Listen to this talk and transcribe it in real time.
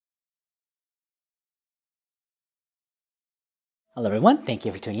Hello everyone, thank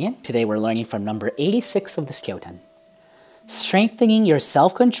you for tuning in. Today we're learning from number 86 of this kyoten. Strengthening your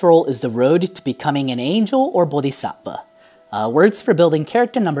self-control is the road to becoming an angel or bodhisattva. Words for building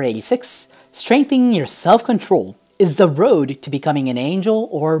character number 86. Strengthening your self-control is the road to becoming an angel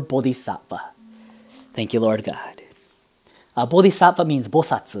or bodhisattva. Thank you, Lord God. Bodhisattva means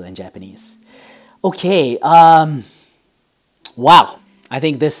bosatsu in Japanese. Okay, wow. I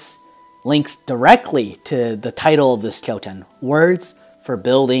think this links directly to the title of this kyoten. Words for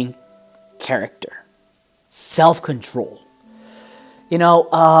building character. Self-control. You know,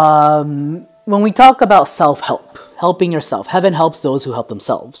 when we talk about self-help, helping yourself, heaven helps those who help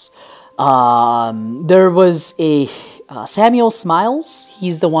themselves. There was a Samuel Smiles.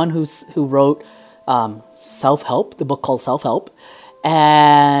 He's the one who wrote Self-Help, the book called Self-Help.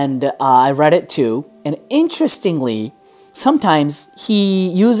 And I read it too. And interestingly, sometimes he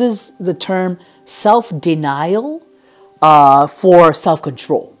uses the term self-denial for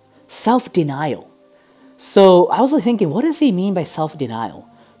self-control. Self-denial. So I was thinking, what does he mean by self-denial?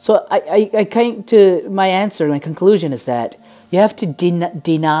 So I came to my answer, my conclusion is that you have to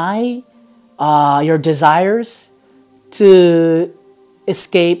deny your desires to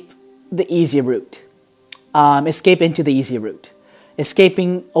escape the easy route. Escape into the easy route.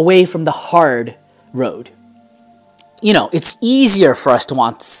 Escaping away from the hard road. You know, it's easier for us to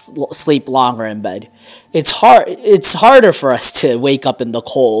want to sleep longer in bed. It's harder for us to wake up in the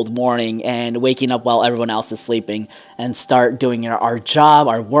cold morning and waking up while everyone else is sleeping and start doing our job,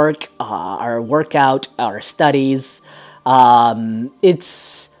 our work, our workout, our studies.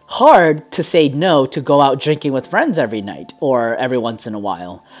 It's hard to say no to go out drinking with friends every night or every once in a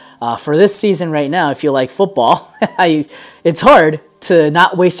while. For this season right now, if you like football, it's hard to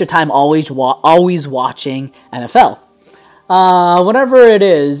not waste your time always watching NFL. Whatever it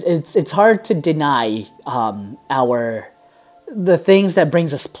is, it's hard to deny the things that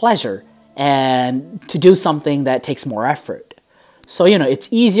brings us pleasure and to do something that takes more effort. So, you know, it's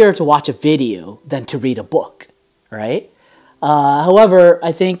easier to watch a video than to read a book, right? However,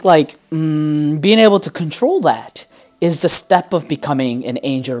 I think like being able to control that is the step of becoming an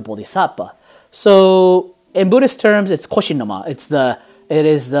angel or bodhisattva. So in Buddhist terms, it's koshinama. It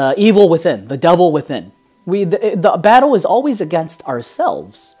is the evil within, the devil within. The battle is always against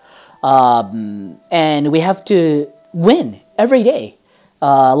ourselves, and we have to win every day.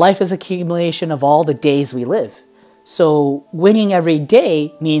 Life is an accumulation of all the days we live. So winning every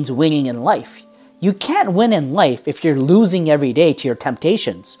day means winning in life. You can't win in life if you're losing every day to your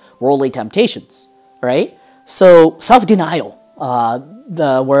temptations, worldly temptations, right? So self-denial,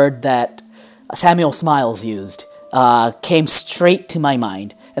 the word that Samuel Smiles used, came straight to my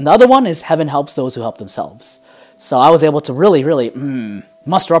mind. And the other one is heaven helps those who help themselves. So I was able to really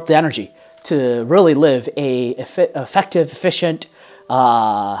muster up the energy to really live a effective, efficient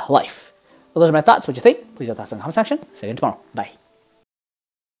life. Well, those are my thoughts. What do you think? Please leave your thoughts in the comment section. See you again tomorrow. Bye.